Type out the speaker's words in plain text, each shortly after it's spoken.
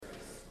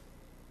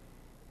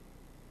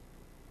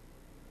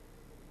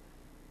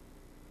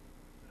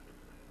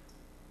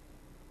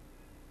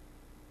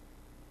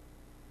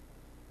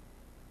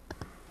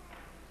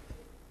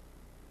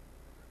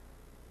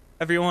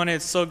Everyone,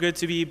 it's so good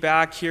to be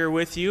back here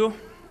with you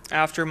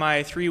after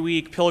my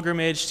 3-week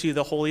pilgrimage to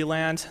the Holy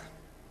Land.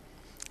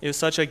 It was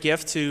such a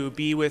gift to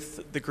be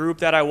with the group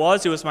that I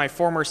was. It was my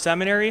former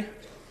seminary,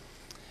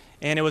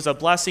 and it was a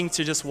blessing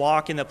to just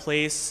walk in the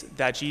place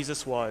that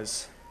Jesus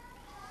was.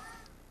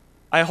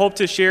 I hope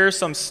to share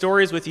some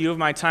stories with you of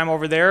my time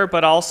over there,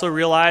 but I also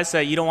realize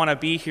that you don't want to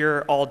be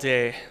here all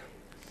day.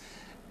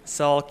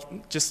 So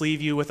I'll just leave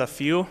you with a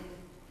few.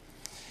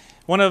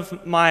 One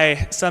of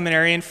my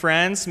seminarian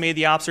friends made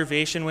the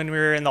observation when we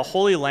were in the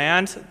Holy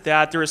Land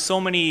that there were so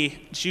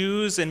many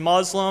Jews and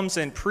Muslims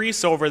and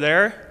priests over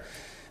there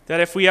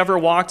that if we ever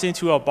walked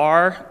into a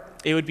bar,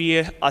 it would be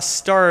a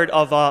start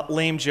of a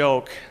lame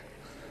joke.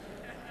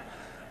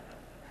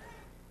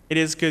 It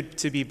is good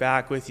to be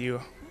back with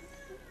you.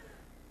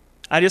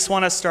 I just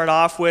want to start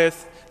off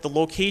with the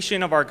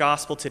location of our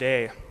gospel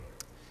today.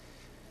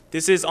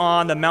 This is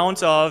on the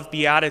Mount of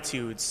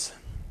Beatitudes.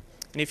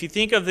 And if you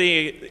think of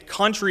the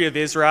country of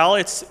Israel,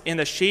 it's in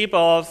the shape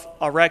of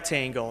a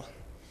rectangle.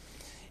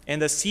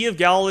 And the Sea of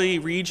Galilee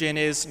region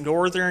is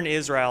northern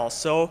Israel.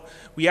 So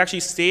we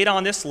actually stayed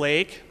on this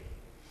lake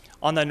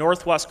on the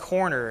northwest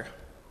corner.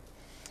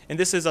 And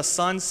this is a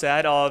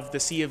sunset of the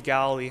Sea of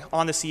Galilee,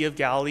 on the Sea of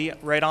Galilee,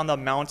 right on the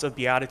Mount of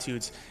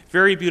Beatitudes.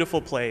 Very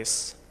beautiful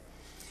place.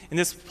 And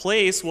this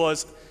place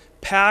was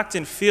packed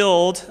and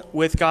filled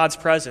with God's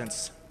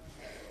presence.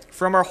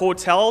 From our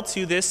hotel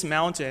to this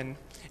mountain,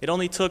 it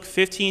only took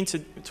 15 to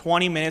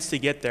 20 minutes to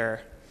get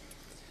there.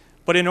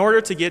 But in order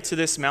to get to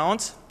this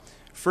mount,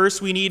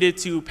 first we needed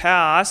to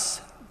pass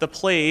the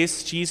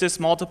place Jesus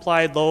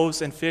multiplied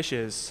loaves and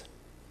fishes.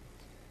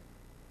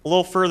 A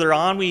little further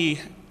on, we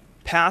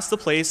passed the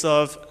place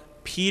of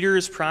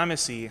Peter's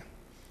primacy.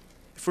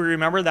 If we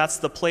remember, that's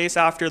the place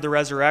after the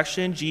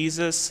resurrection.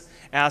 Jesus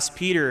asked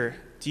Peter,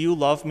 "Do you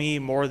love me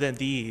more than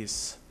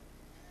these?"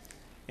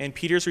 And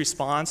Peter's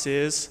response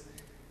is,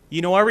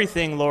 "You know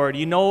everything, Lord.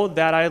 You know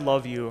that I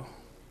love you."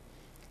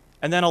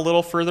 And then a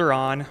little further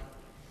on,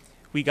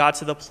 we got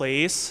to the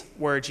place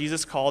where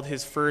Jesus called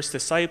his first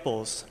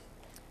disciples,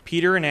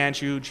 Peter and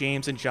Andrew,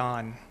 James and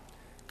John.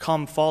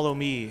 "Come, follow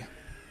me."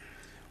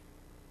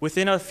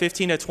 Within a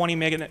 15 to 20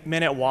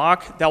 minute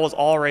walk, that was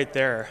all right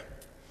there.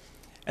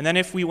 And then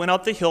if we went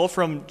up the hill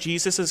from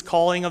Jesus'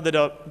 calling of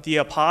the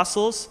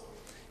apostles,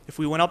 if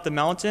we went up the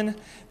mountain,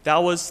 that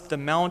was the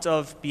Mount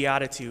of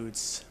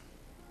Beatitudes.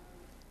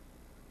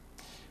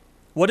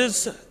 What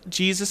is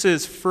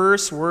Jesus'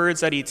 first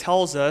words that he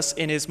tells us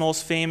in his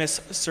most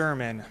famous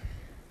sermon?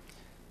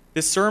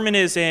 This sermon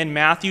is in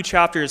Matthew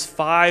chapters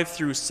 5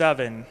 through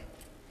 7.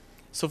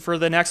 So for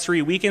the next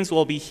 3 weekends,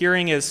 we'll be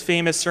hearing his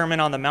famous Sermon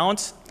on the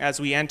Mount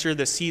as we enter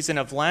the season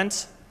of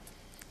Lent.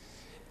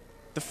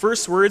 The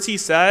first words he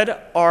said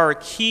are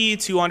key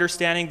to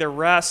understanding the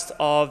rest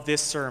of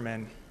this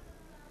sermon.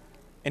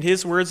 And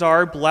his words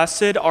are,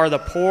 "Blessed are the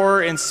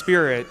poor in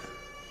spirit,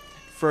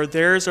 for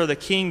theirs are the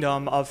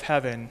kingdom of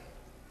heaven."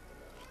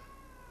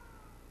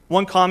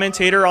 One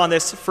commentator on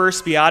this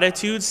first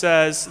beatitude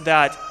says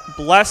that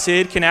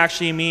blessed can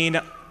actually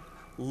mean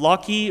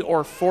lucky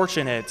or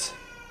fortunate.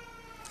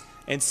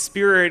 And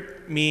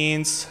spirit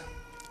means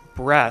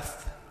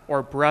breath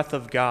or breath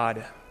of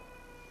God.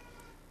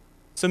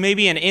 So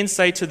maybe an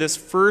insight to this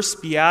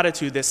first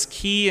beatitude, this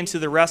key into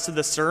the rest of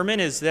the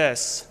sermon is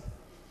this.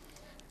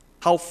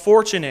 How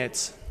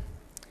fortunate,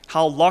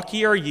 how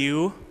lucky are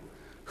you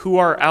who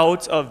are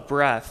out of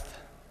breath?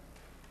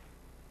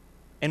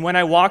 And when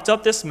I walked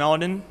up this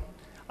mountain,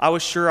 I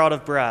was sure out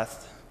of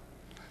breath.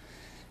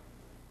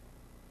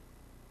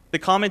 The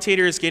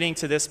commentator is getting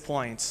to this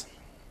point.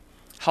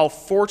 How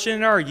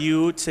fortunate are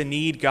you to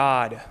need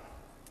God?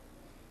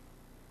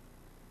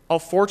 How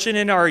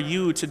fortunate are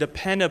you to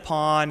depend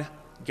upon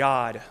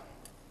God?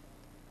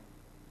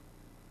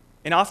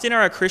 And often in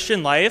our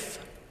Christian life,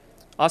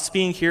 us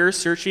being here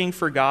searching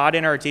for God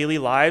in our daily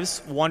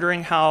lives,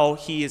 wondering how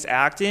he is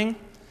acting,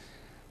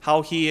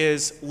 how he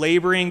is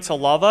laboring to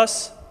love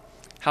us,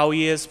 how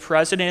he is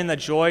present in the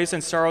joys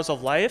and sorrows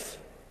of life.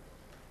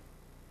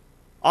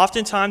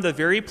 Oftentimes, the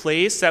very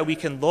place that we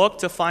can look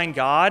to find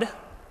God,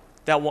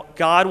 that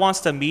God wants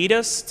to meet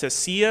us, to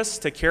see us,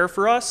 to care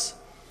for us,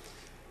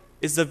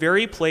 is the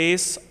very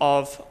place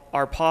of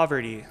our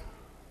poverty,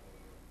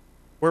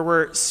 where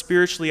we're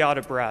spiritually out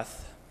of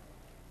breath.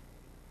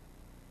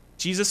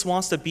 Jesus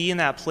wants to be in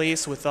that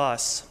place with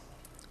us.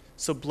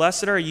 So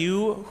blessed are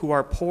you who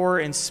are poor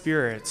in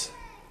spirit.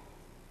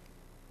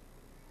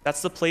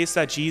 That's the place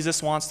that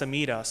Jesus wants to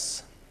meet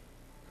us.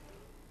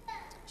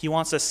 He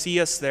wants to see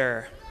us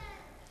there.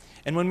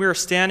 And when we were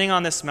standing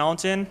on this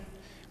mountain,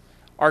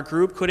 our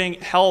group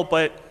couldn't help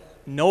but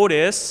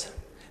notice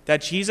that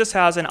Jesus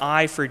has an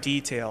eye for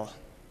detail.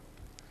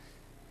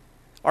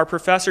 Our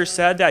professor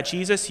said that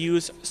Jesus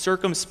used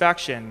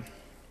circumspection.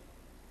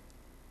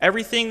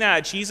 Everything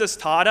that Jesus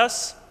taught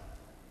us,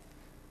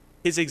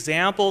 his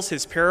examples,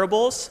 his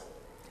parables,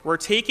 were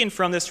taken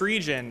from this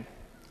region.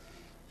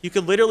 You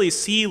could literally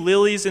see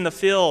lilies in the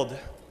field.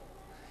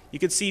 You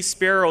could see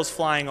sparrows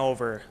flying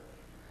over.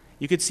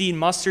 You could see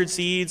mustard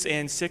seeds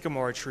and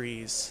sycamore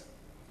trees.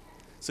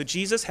 So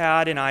Jesus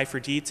had an eye for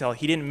detail.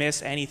 He didn't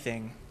miss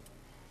anything.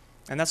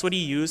 And that's what he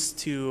used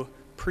to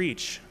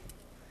preach,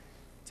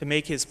 to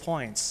make his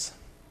points,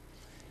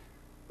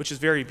 which is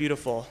very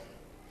beautiful.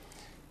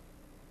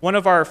 One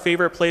of our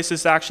favorite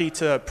places actually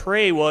to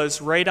pray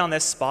was right on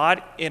this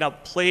spot in a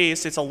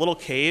place, it's a little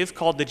cave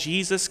called the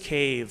Jesus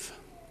Cave.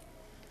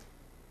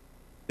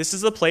 This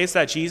is the place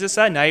that Jesus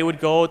at night would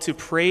go to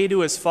pray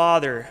to his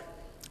Father,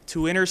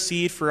 to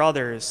intercede for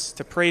others,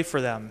 to pray for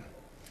them.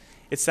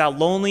 It's that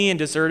lonely and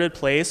deserted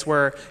place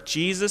where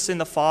Jesus and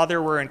the Father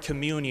were in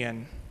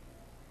communion.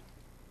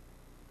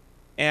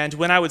 And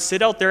when I would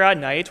sit out there at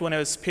night, when it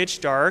was pitch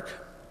dark,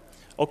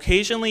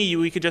 occasionally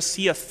we could just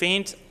see a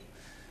faint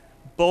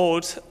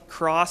boat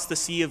cross the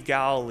Sea of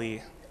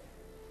Galilee.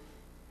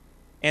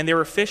 And they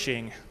were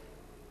fishing.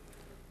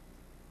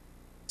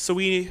 So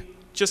we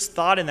just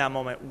thought in that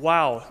moment,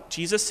 wow,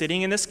 Jesus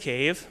sitting in this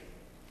cave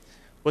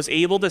was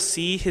able to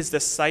see his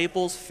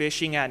disciples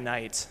fishing at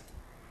night,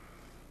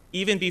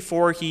 even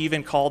before he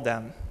even called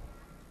them.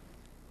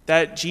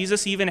 That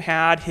Jesus even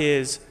had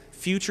his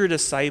future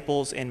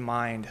disciples in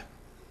mind.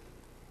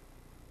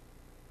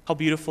 How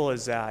beautiful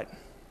is that?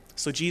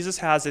 So Jesus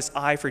has this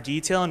eye for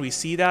detail, and we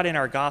see that in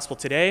our gospel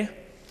today,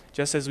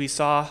 just as we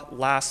saw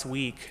last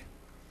week.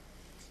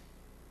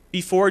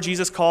 Before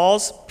Jesus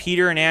calls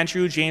Peter and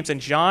Andrew, James and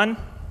John,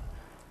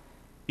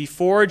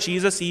 before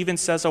Jesus even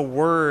says a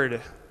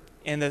word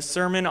in the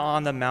Sermon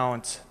on the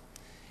Mount,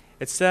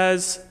 it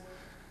says,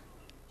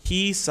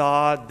 he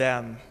saw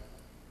them.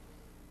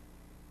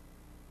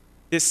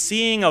 This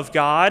seeing of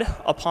God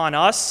upon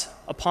us,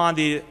 upon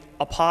the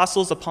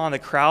apostles, upon the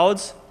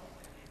crowds,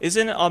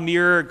 isn't a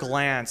mere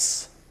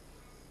glance.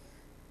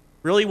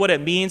 Really what it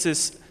means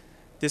is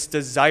this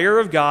desire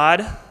of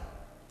God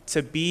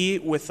to be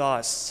with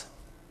us,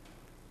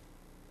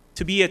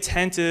 to be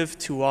attentive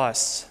to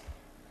us,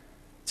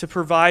 to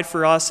provide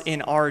for us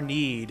in our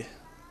need,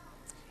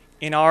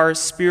 in our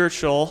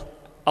spiritual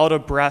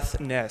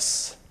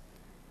out-of-breathness,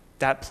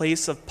 that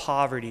place of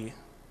poverty.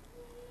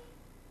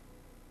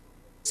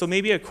 So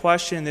maybe a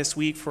question this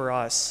week for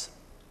us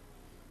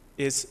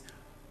is,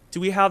 do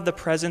we have the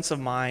presence of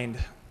mind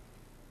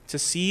to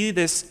see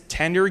this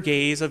tender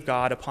gaze of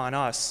God upon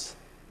us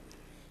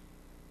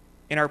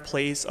in our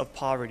place of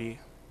poverty?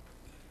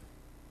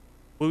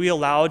 Will we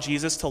allow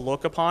Jesus to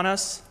look upon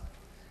us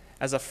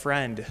as a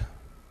friend,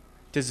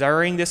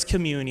 desiring this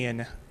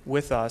communion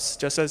with us,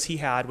 just as he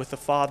had with the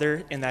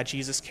Father in that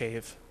Jesus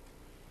cave?